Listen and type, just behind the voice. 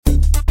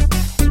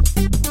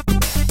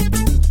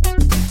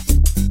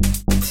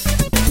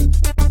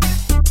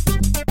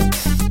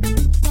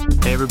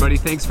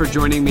thanks for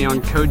joining me on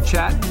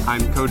CodeChat.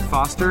 I'm Code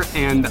Foster,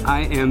 and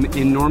I am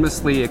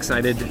enormously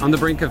excited, on the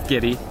brink of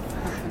giddy,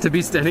 to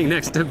be standing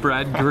next to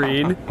Brad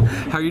Green.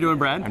 How are you doing,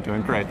 Brad? I'm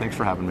doing great. Thanks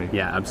for having me.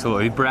 Yeah,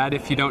 absolutely. Brad,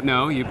 if you don't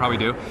know, you probably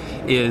do,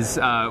 is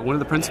one of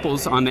the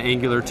principals on the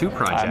Angular 2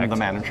 project. I'm the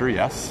manager,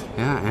 yes.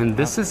 Yeah, and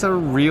this is a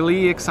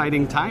really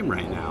exciting time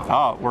right now.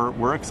 Oh,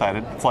 we're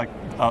excited. It's like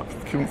a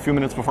few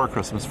minutes before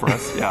Christmas for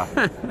us, yeah.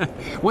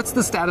 What's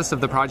the status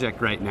of the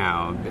project right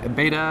now?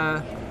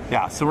 Beta?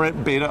 Yeah, so we're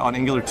at beta on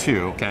Angular 2.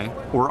 Okay.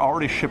 We're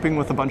already shipping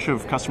with a bunch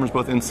of customers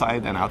both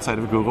inside and outside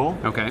of Google.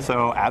 Okay.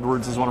 So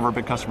AdWords is one of our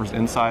big customers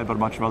inside, but a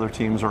bunch of other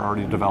teams are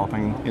already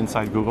developing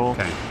inside Google.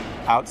 Okay.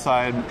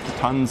 Outside,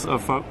 tons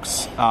of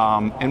folks.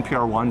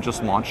 NPR 1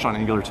 just launched on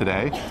Angular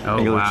today,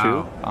 Angular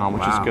 2,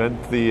 which is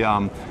good.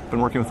 Been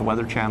working with the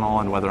Weather Channel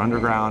and Weather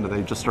Underground.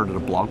 They just started a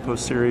blog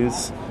post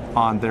series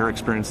on their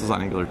experiences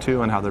on Angular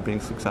 2 and how they're being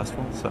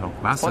successful. So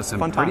wow, so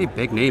some pretty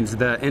big names.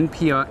 The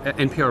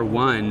NPR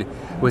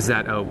 1, was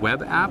that a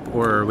web app,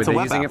 or were they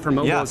using it for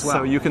mobile as well?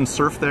 So you can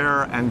surf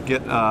there and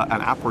get an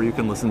app where you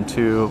can listen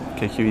to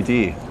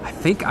KQED. I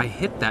think I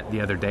hit that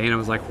the other day and I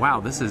was like, wow,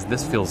 this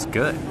feels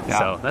good. Yeah.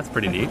 So that's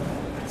pretty neat.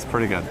 It's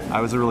pretty good.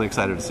 I was really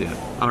excited to see it.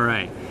 All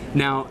right.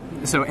 Now,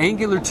 so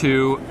Angular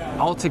 2,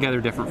 altogether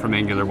different from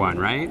Angular 1,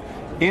 right?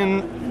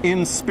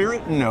 In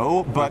spirit,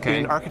 no, but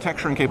in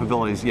architecture and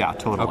capabilities, yeah,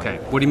 totally. Okay,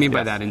 what do you mean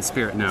by that, in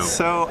spirit, no?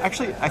 So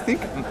actually, I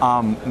think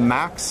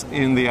Max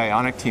in the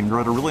Ionic team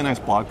wrote a really nice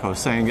blog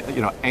post saying,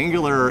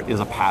 Angular is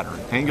a pattern.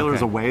 Angular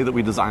is a way that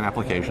we design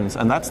applications,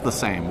 and that's the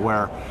same,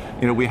 where,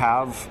 we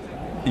have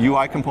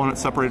UI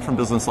components separated from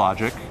business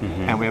logic,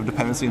 and we have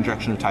dependency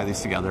injection to tie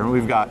these together. And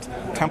we've got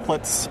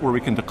templates where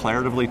we can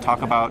declaratively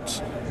talk about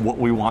what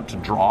we want to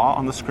draw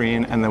on the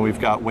screen, and then we've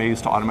got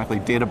ways to automatically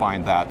data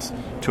bind that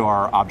to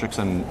our objects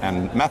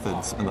and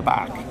methods in the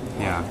back.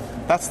 Yeah.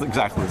 That's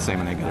exactly the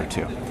same in Angular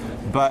 2.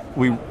 But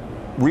we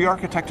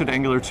re-architected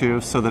Angular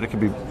 2 so that it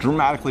could be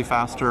dramatically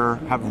faster,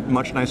 have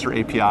much nicer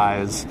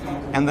APIs,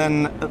 and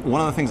then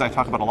one of the things I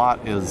talk about a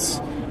lot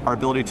is our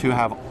ability to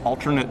have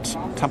alternate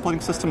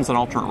templating systems and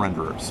alternate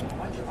renderers.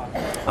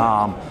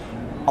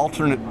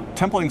 Alternate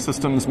templating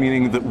systems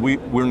meaning that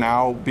we're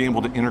now being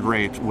able to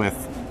integrate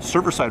with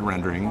server-side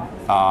rendering,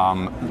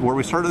 where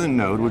we started in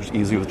Node, which is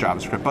easy with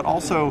JavaScript, but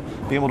also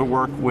be able to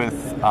work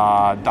with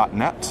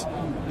 .NET,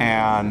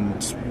 and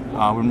we've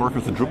been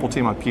working with the Drupal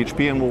team on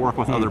PHP, and we'll work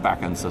with other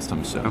back-end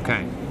systems soon.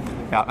 Okay.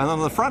 Yeah, and then on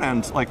the front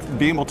end,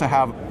 being able to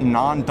have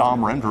non-DOM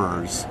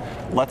renderers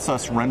lets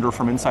us render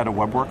from inside a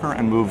web worker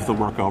and move the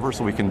work over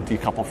so we can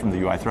decouple from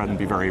the UI thread and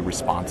be very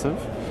responsive.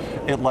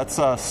 It lets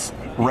us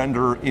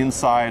render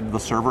inside the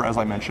server, as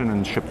I mentioned,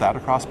 and ship that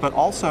across. But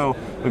also,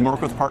 we work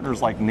with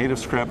partners like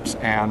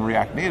NativeScript and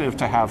React Native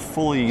to have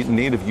fully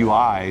native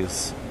UI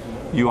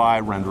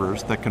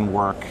renderers that can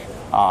work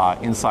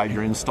inside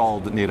your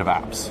installed native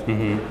apps.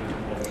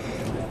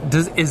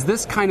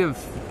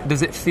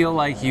 Does it feel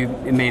like you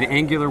made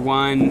Angular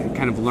 1,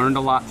 kind of learned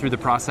a lot through the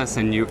process,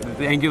 and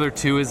the Angular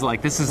 2 is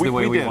like, this is the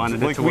way we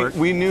wanted it to work?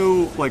 We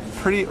knew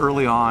pretty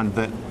early on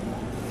that,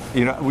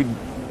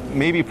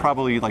 maybe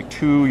probably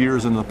 2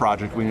 years into the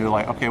project, we knew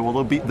okay,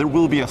 well there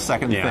will be a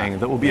second thing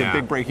that will be a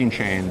big breaking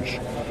change,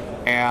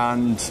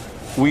 and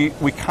we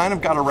kind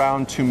of got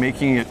around to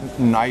making it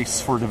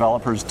nice for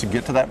developers to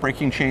get to that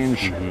breaking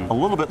change a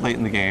little bit late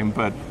in the game,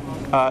 but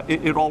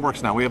it all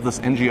works now. We have this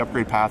NG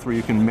upgrade path where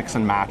you can mix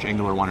and match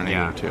Angular 1 and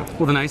Angular 2.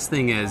 Well, the nice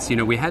thing is,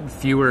 we had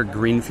fewer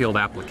greenfield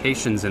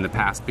applications in the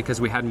past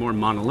because we had more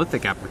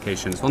monolithic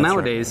applications. Well,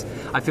 nowadays,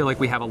 I feel like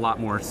we have a lot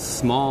more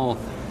small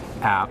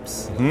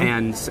apps,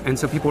 and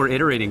so people are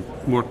iterating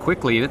more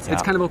quickly, and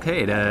it's kind of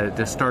okay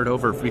to start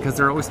over because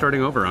they're always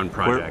starting over on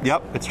projects.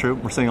 Yep, it's true.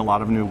 We're seeing a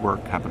lot of new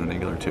work happen in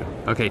Angular 2.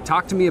 Okay,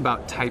 talk to me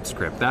about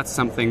TypeScript. That's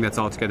something that's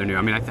altogether new.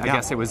 I mean, I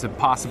guess it was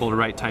possible to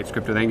write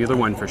TypeScript with Angular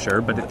 1 for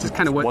sure, but it just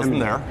kind of wasn't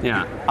there.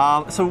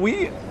 Yeah. So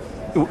we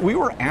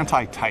were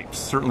anti-types,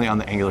 certainly on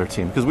the Angular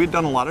team, because we'd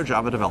done a lot of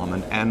Java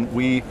development, and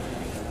we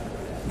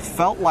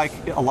felt like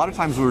a lot of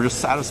times we were just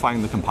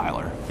satisfying the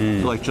compiler,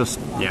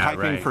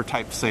 typing for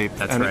type's sake,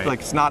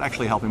 it's not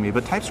actually helping me.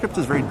 But TypeScript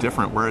is very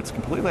different, where it's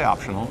completely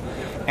optional,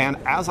 and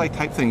as I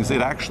type things,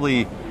 it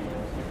actually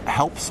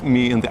helps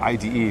me in the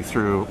IDE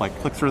through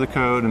click through the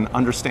code and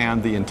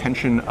understand the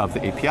intention of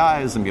the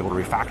APIs and be able to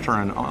refactor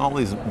and all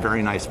these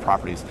very nice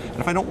properties. And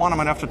if I don't want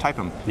them, I don't have to type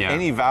them. Yeah.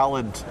 Any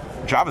valid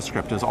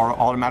JavaScript is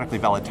automatically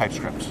valid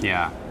TypeScript.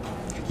 Yeah.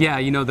 Yeah,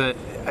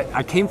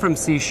 I came from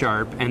C#,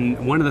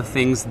 and one of the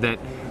things that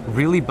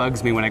really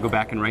bugs me when I go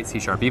back and write C#,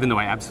 even though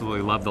I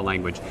absolutely love the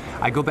language.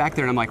 I go back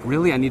there and I'm like,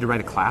 really? I need to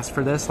write a class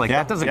for this?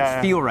 That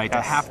doesn't feel right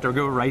to have to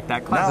go write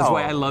that class. That's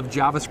why I love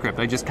JavaScript.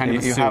 I just kind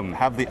of assume. You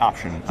have the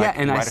option. Yeah,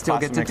 and I still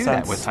get to do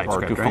that with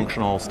TypeScript, or do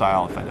functional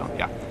style if I don't.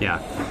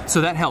 Yeah. So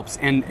that helps.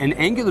 And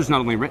Angular's not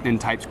only written in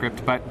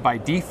TypeScript, but by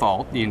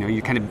default,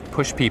 you kind of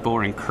push people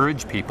or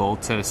encourage people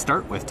to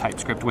start with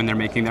TypeScript when they're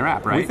making their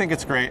app, right? We think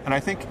it's great, and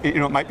I think it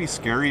might be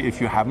scary if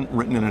you haven't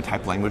written in a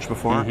type language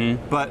before,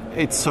 but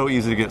it's so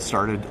easy to get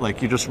started. code,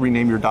 like you just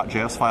rename your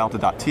 .js file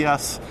to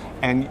 .ts,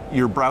 and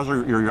your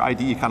browser, your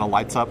IDE kind of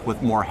lights up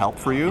with more help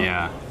for you.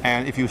 Yeah.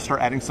 And if you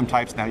start adding some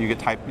types, now you get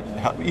type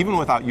help. Even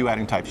without you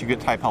adding types, you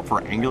get type help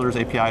for Angular's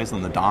APIs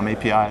and the DOM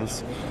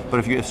APIs. But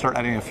if you start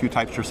adding a few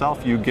types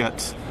yourself, you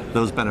get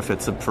those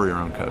benefits for your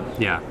own code.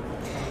 Yeah.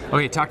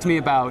 Okay, talk to me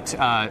about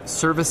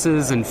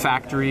services and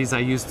factories. I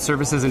used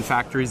services and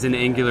factories in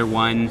Angular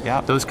 1.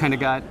 Yeah. Those kind of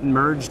got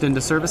merged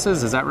into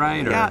services, is that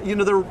right? Or? Yeah,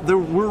 there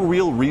were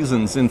real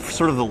reasons in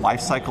sort of the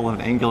life cycle of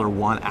an Angular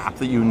 1 app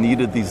that you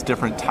needed these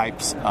different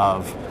types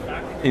of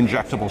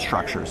injectable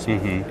structures.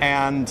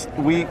 And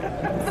we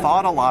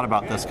thought a lot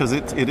about this because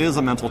it is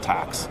a mental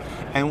tax.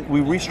 And we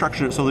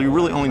restructured it so that you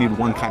really only need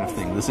one kind of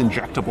thing, this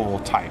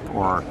injectable type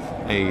or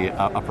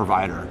a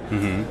provider.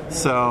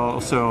 So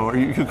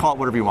you could call it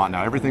whatever you want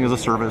now. Everything is a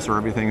service or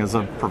everything is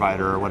a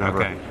provider or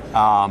whatever. Okay.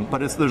 But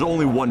there's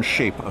only one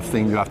shape of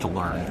thing you have to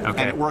learn.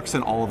 Okay. And it works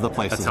in all of the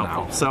places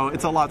now. So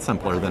it's a lot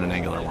simpler than an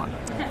Angular 1.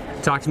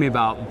 Talk to me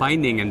about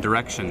binding and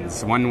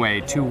directions. One way,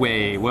 two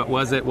way. What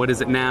was it? What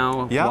is it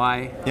now? Yep.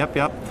 Why?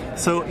 Yep.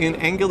 So in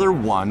Angular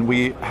 1,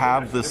 we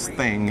have this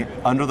thing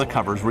under the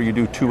covers where you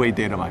do two-way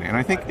data binding. And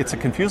I think it's a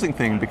confusing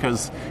thing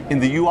because in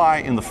the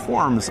UI, in the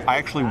forms, I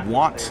actually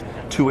want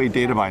two-way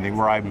data binding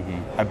where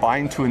I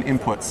bind to an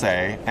input,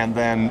 say, and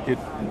then it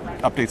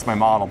updates my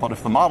model. But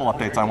if the model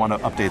updates, I want to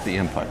update the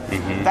input.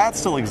 That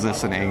still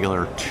exists in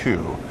Angular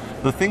 2.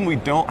 The thing we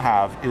don't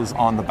have is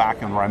on the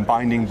back end where I'm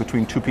binding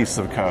between two pieces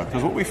of code.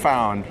 Because what we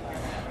found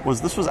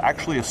was this was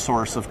actually a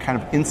source of kind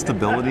of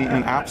instability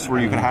in apps where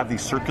you could have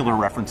these circular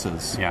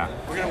references. Yeah.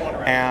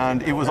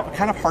 And it was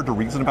kind of hard to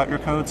reason about your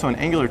code. So in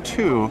Angular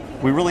 2,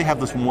 we really have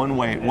this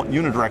one-way,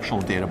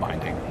 unidirectional data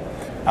binding,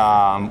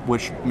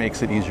 which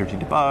makes it easier to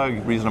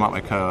debug, reason about my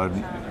code.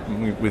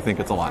 We think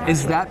it's a lot nicer.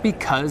 Is that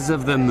because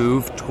of the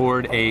move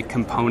toward a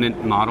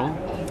component model?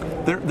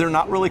 They're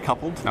not really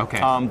coupled.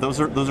 Okay. Those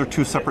are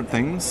two separate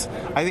things.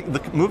 I think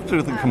the move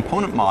to the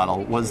component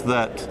model was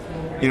that,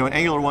 in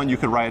Angular 1 you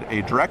could write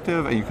a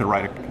directive and you could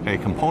write a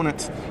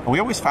component, and we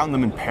always found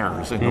them in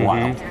pairs in the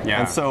wild. Yeah.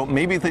 And so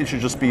maybe they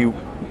should just be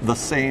the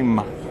same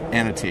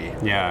entity.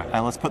 Yeah.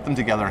 And let's put them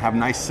together and have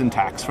nice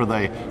syntax for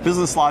the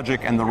business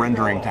logic and the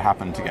rendering to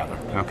happen together.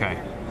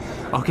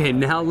 Okay,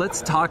 now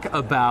let's talk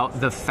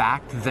about the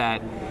fact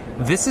that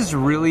this is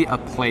really a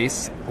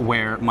place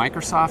where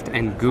Microsoft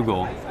and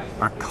Google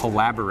are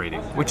collaborating,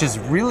 which is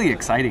really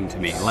exciting to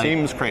me.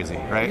 Seems crazy,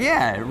 right?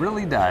 Yeah, it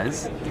really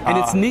does. And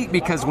it's neat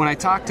because when I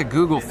talk to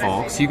Google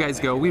folks, you guys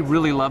go, we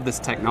really love this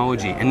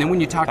technology. And then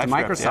when you talk to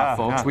Microsoft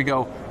folks, we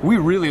go, we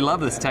really love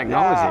this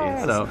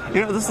technology. So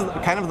this is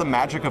kind of the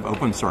magic of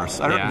open source.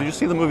 Did you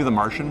see the movie The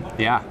Martian?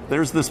 Yeah.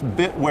 There's this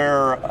bit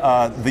where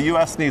the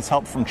US needs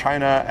help from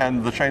China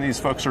and the Chinese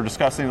folks are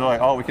discussing, they're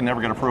like, oh, we can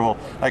never get approval.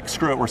 Like,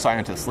 screw it, we're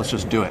scientists, let's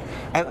just do it.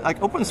 And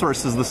like open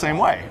source is the same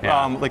way.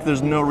 Yeah.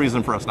 There's no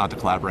reason for us not to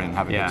collaborate and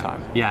have a good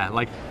time. Yeah,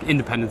 like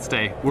Independence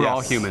Day. We're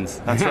all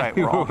humans. That's right.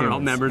 We're all humans. All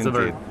members of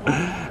Earth.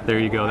 There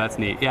you go. That's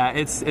neat. Yeah,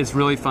 it's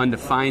really fun to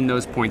find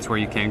those points where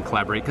you can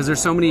collaborate because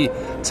there's so many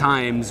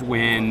times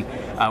when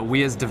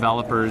we as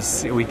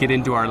developers, we get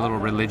into our little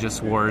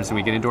religious wars and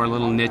we get into our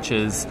little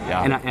niches.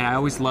 Yeah. And I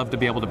always love to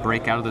be able to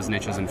break out of those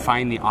niches and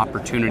find the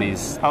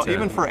opportunities.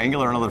 Even for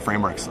Angular and other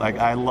frameworks, like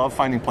I love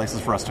finding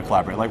places for us to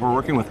collaborate. Like we're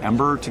working with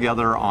Ember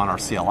together on our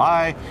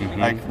CLI.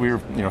 Like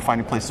we're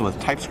finding places with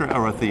TypeScript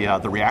or with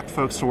the React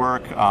folks to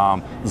work.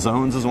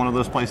 Zones is one of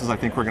those places I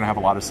think we're going to have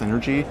a lot of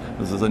synergy.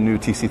 This is a new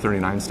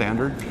TC39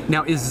 standard.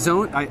 Now, is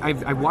Zone?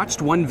 I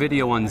watched one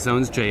video on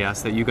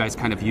Zones.js that you guys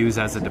kind of use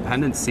as a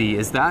dependency.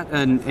 Is that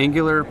an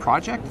Angular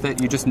project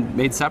that you just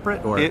made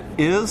separate, or it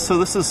is?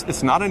 So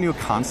it's not a new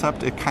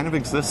concept. It kind of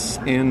exists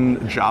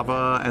in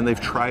Java, and they've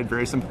tried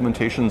various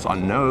implementations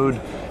on Node.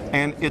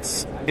 And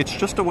it's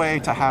just a way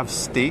to have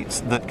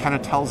state that kind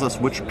of tells us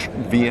which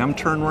VM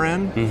turn we're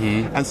in.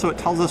 And so it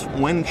tells us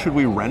when should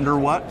we render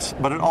what,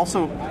 but it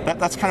also,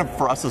 that's kind of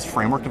for us as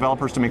framework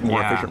developers to make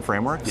more efficient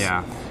frameworks.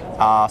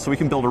 So we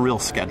can build a real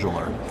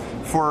scheduler.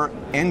 For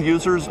end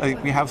users,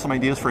 we have some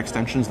ideas for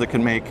extensions that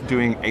can make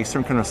doing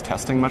asynchronous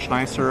testing much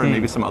nicer and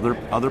maybe some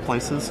other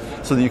places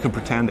so that you can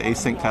pretend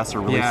async tests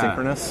are really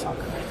synchronous.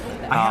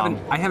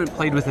 I haven't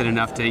played with it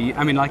enough to.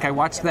 I mean, like I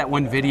watched that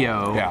one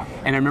video,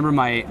 and I remember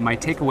my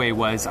takeaway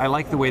was I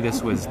like the way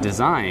this was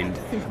designed,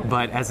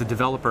 but as a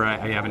developer,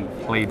 I haven't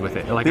played with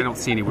it. Like I don't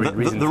see any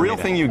reason. The real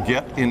thing you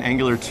get in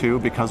Angular 2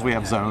 because we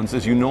have zones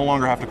is you no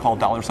longer have to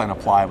call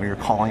 $apply when you're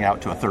calling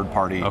out to a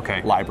third-party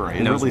library.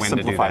 It really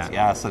simplifies.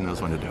 Yes, and knows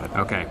when to do it.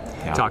 Okay.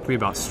 Talk to me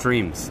about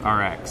streams,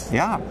 RX.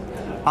 Yeah.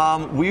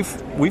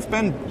 We've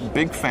been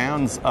big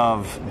fans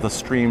of the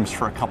streams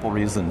for a couple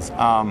reasons.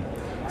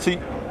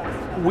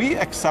 We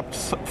accept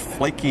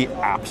flaky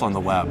apps on the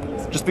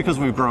web just because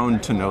we've grown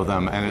to know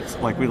them, and it's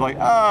like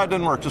it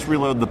didn't work, just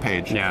reload the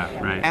page. Yeah,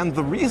 right. And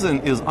the reason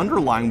is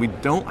underlying we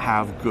don't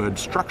have good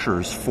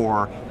structures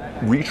for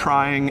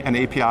retrying an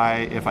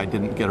API if I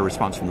didn't get a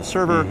response from the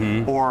server,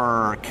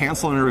 or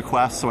canceling a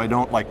request so I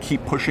don't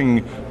keep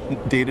pushing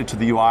data to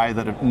the UI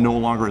that it no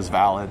longer is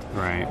valid.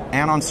 Right.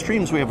 And on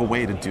streams we have a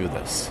way to do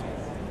this.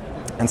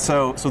 And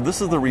so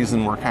this is the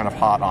reason we're kind of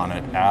hot on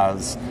it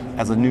as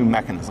a new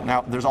mechanism.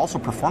 Now, there's also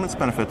performance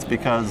benefits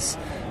because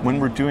when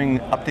we're doing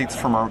updates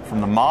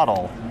from the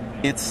model,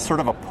 it's sort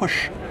of a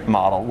push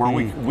model where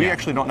we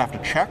actually don't have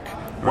to check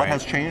what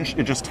has changed.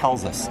 It just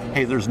tells us,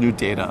 hey, there's new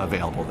data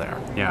available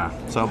there. Yeah.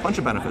 So a bunch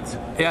of benefits.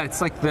 Yeah, it's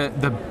like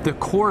the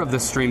core of the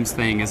streams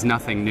thing is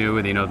nothing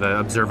new, the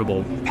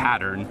observable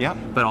pattern. Yeah.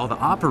 But all the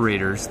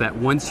operators that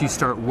once you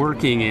start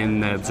working in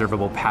the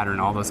observable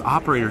pattern, all those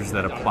operators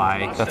that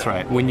apply. That's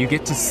right. When you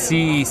get to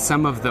see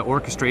some of the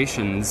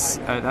orchestrations,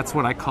 that's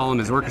what I call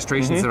them, as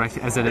orchestrations.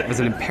 That as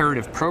an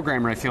imperative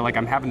programmer, I feel like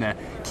I'm having to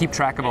keep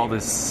track of all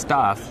this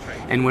stuff.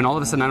 And when all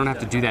of a sudden I don't have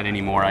to do that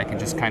anymore, I can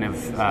just kind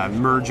of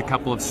merge a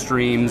couple of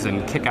streams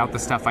and kick out the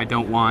stuff I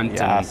don't want.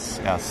 Yes.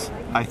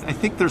 I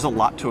think there's a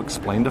lot to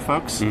explain to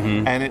folks,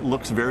 and it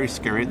looks very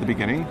scary at the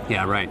beginning.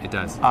 Yeah, right, it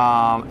does.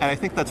 And I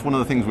think that's one of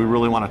the things we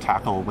really want to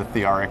tackle with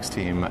the RX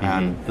team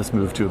and this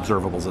move to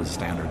observables as a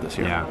standard this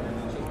year. Yeah.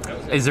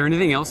 Is there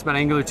anything else about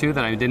Angular 2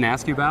 that I didn't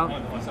ask you about?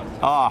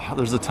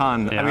 There's a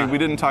ton. Yeah. I mean, we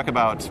didn't talk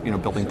about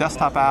building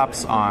desktop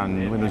apps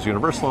on Windows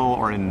Universal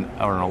or in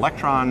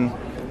Electron.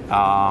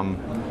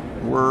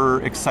 We're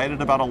excited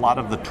about a lot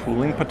of the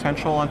tooling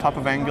potential on top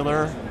of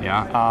Angular.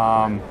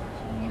 Yeah.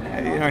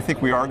 I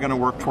think we are going to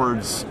work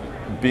towards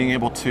being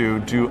able to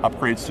do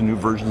upgrades to new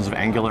versions of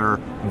Angular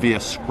via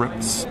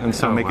scripts, and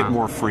so make it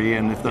more free.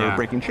 And if there are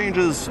breaking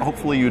changes,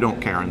 hopefully you don't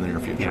care in the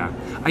near future.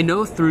 Yeah. I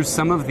know through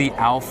some of the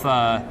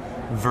alpha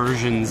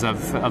versions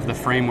of the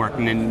framework,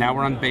 and then now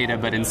we're on beta,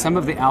 but in some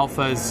of the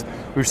alphas,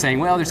 we were saying,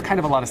 well, there's kind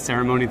of a lot of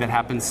ceremony that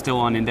happens still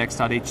on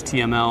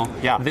index.html.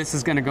 Yeah. This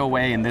is going to go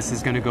away, and this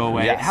is going to go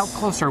away. Yes. How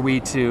close are we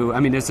to,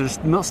 is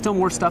there still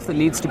more stuff that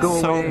needs to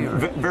go away?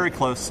 Very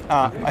close.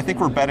 I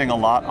think we're betting a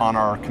lot on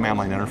our command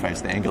line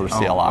interface, the Angular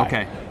CLI.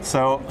 Okay.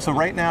 So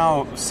right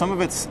now, some of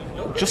it's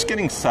just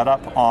getting set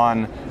up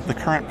on the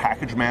current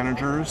package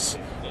managers.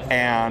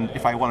 And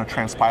if I want to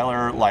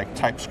transpiler like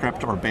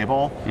TypeScript or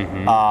Babel,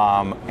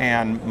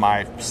 and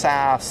my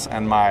SAS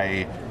and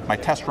my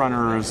test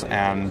runners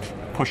and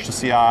push to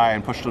CI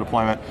and push to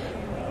deployment,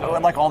 I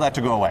would like all that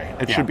to go away.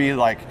 It should be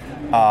like,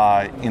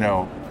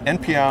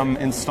 npm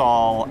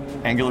install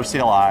Angular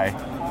CLI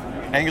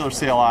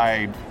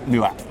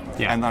new app.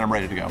 Yeah. And then I'm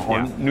ready to go.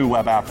 Or new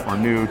web app or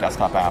new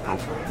desktop app or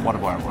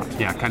whatever I want.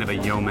 Yeah, kind of a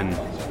yeoman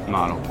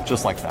model.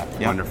 Just like that.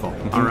 Yep. Wonderful.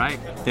 All right.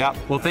 Yeah.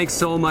 Well, thanks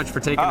so much for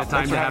taking the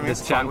time to have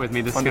this chat with me.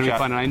 This is going to be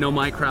fun, and I know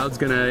my crowd's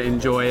going to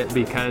enjoy it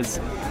because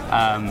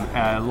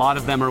a lot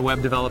of them are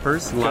web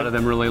developers. A lot of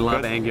them really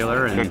love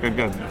Angular. And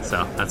Good.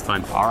 So that's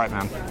fun. All right,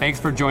 man. Thanks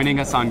for joining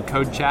us on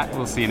CodeChat.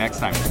 We'll see you next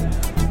time.